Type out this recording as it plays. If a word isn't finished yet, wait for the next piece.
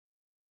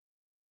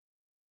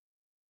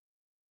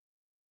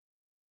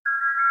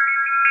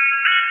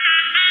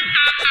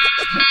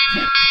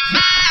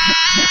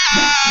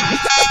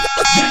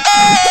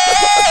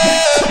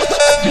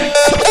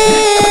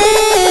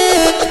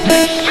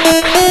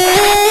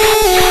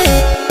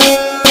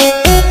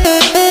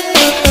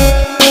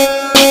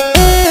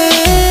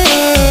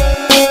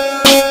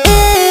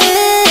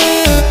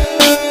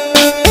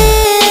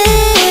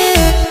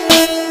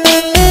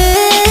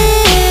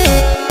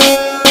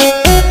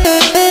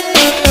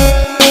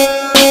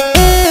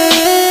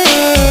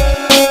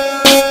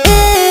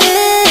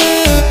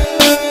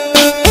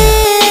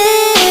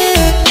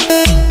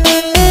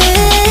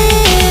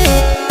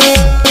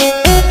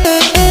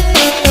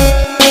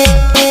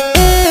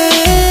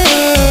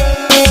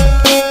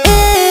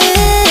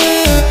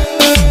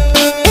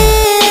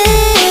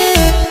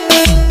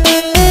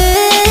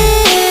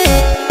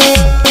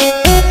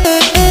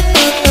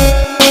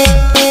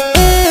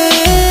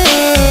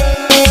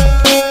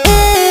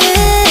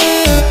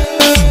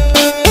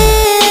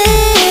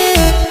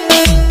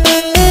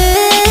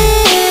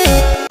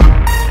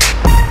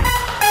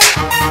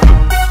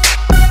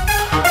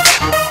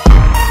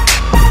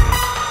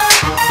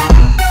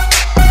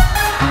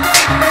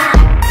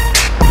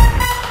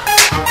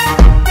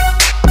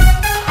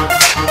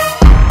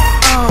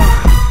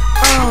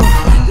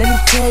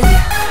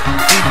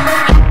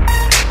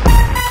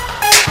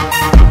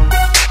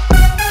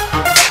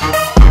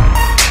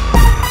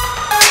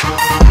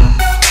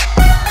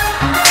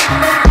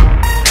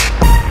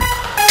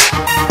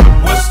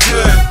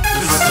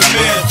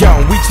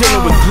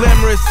Chillin' with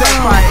glamorous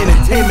Sapphire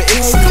Entertainment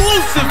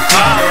exclusive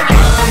power.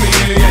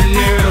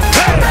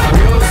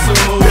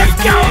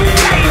 Let's go,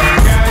 ladies!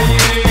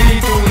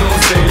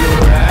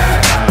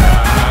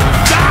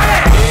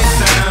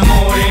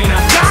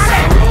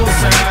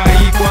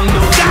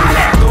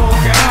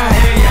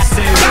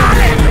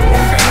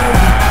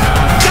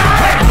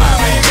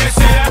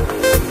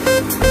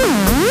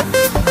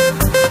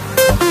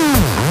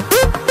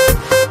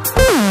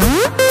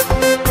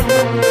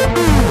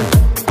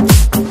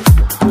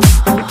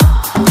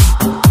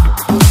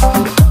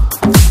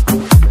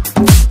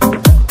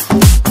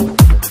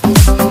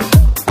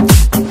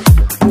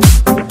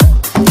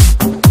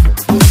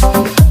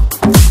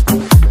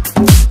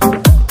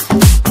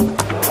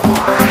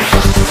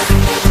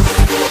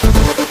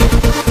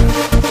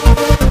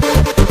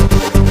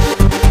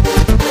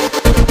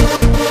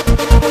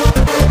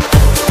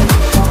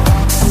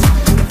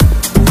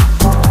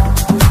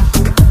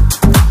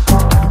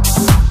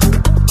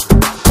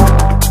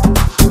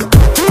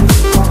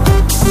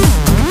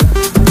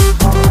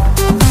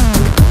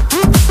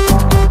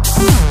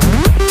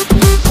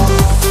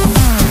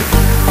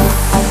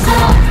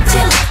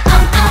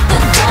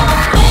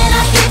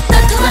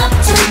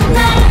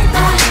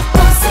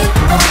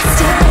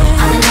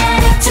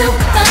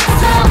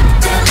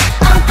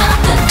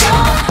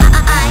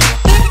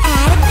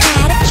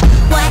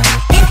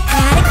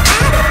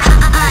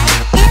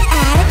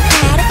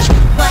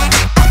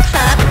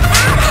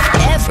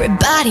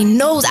 Everybody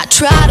knows I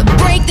try to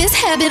break this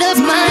habit of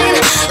mine,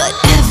 but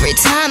every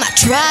time I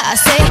try, I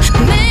say,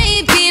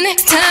 maybe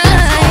next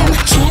time.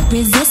 Can't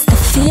resist the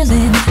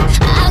feeling.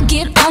 I'll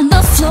get on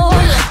the floor.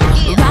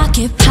 Rock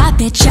it,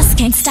 pop it, just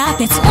can't stop.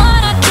 It's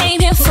what I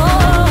came here for.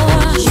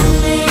 You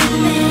made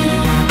me.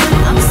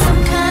 I'm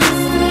some kind of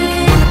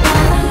freak.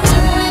 While I'm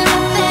doing my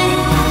thing,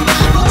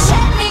 won't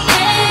let me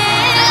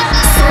in.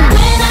 So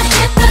when I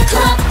hit the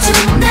club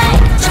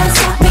tonight, just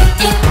got me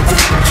if you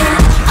can.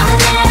 I'll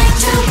let it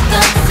to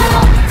the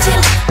floor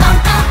till I'm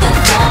out the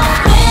door.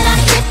 When I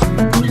hit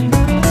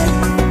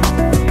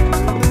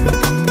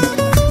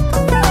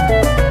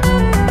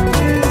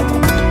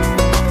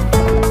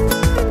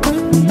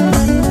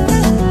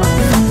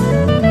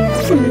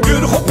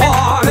Good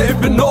party,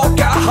 but no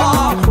got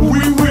hard.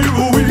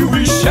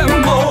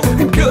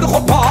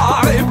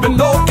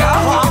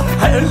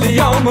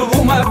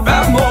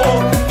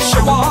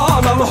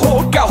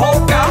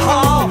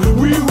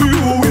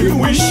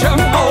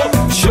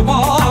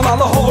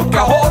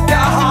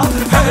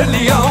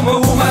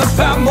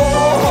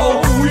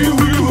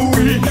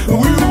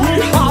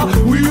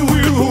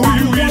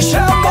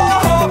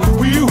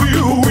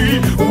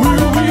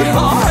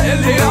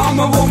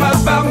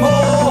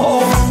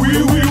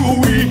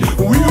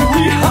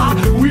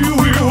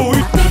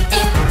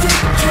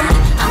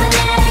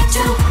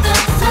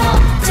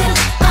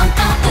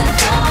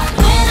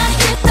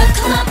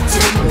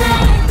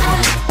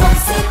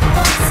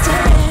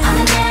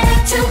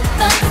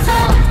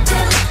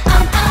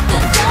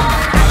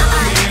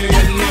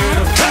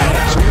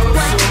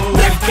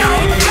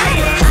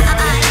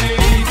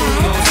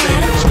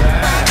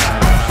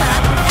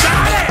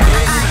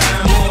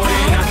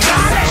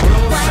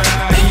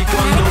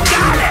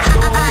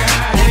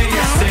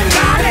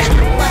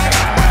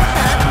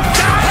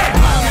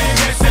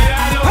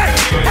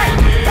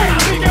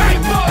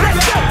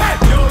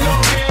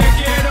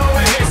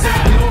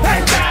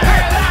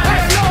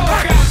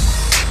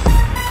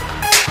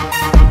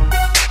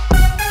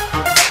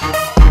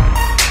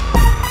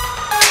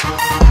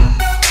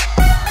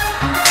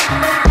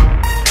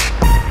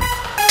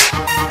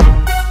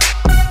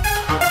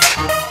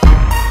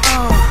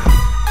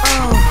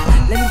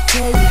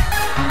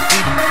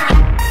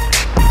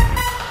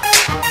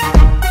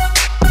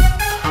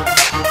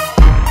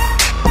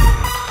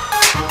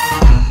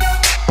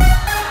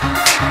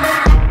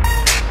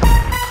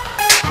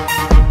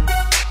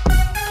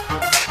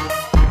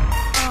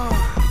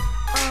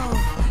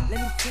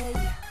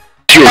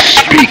 your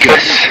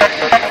speakers.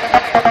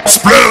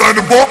 Split on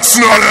the box,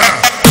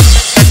 Alter.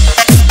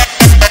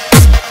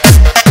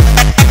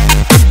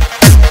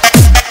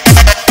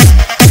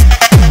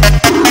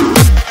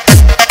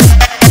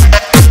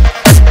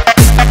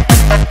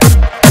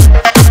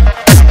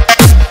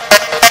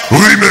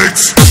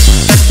 Remix.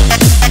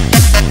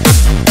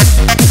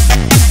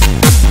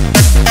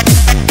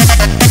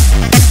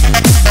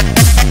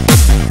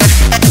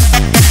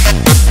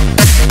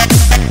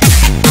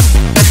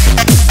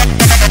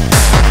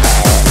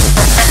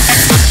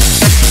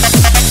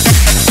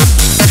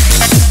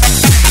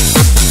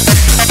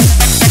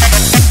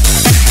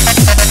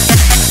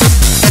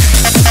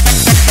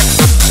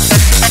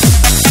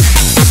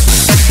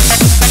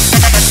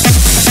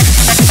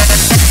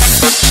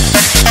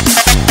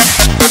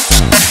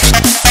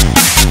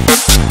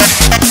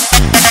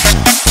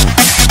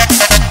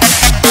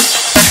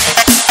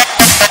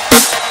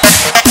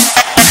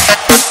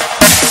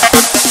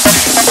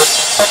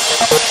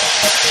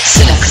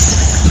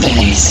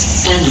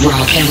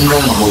 Rock and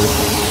roll.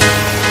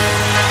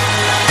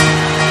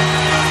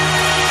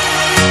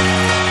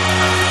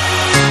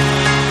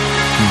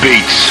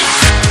 Beats.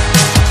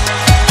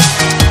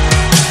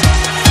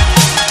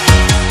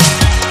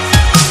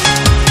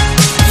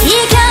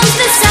 Here comes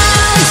the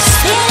sound,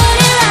 spin it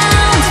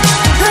around.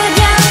 Put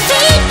your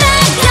feet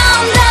back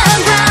on the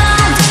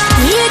ground.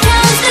 Here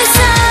comes the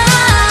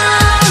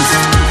sound.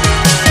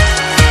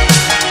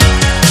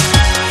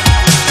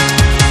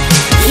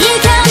 Here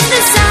comes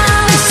the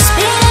sound,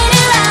 spin it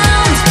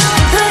around.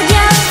 Put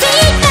your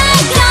feet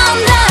back on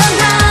the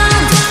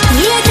ground.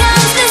 Here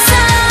comes the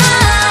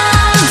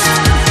sound.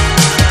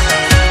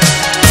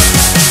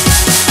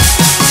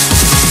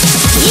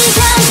 Here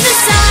comes the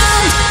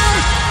sound.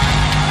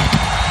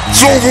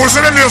 So, wo ist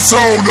denn der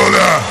Sound,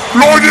 Alter?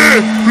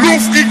 Leute,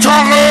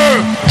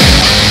 Luftgitarre!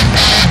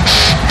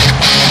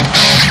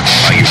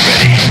 Are you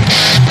ready?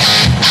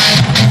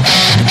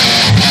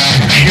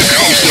 Here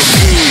comes the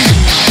boom.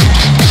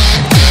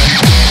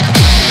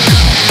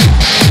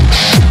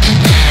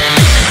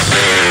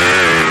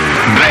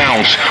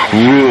 Bounce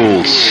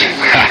rules.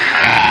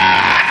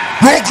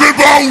 Rock'n'Roll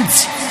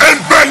Bounce and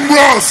Bang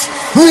Bros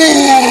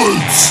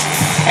Rules!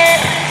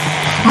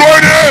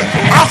 Leute,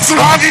 Axel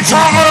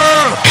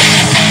Gitarre!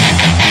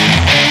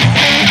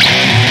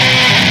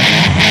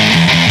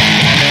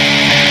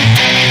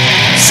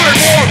 Say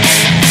one,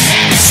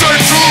 say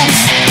two,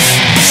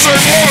 say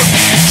one,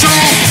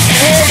 two,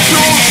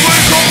 3,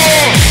 come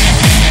on!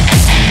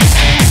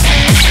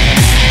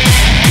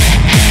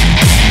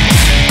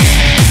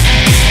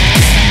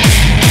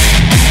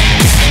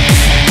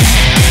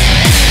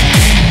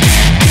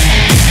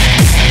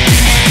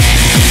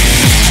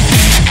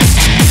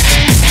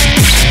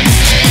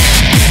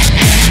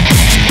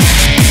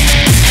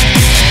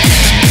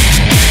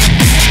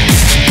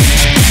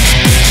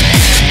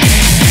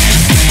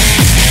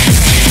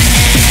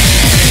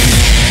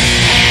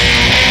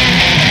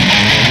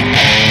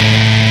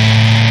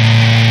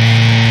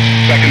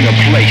 Back in the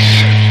place.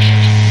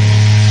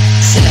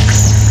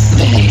 Sex,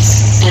 bass,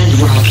 and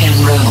rock and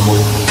roll.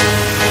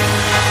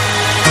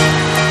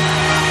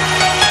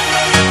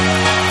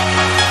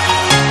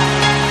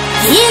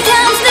 Here comes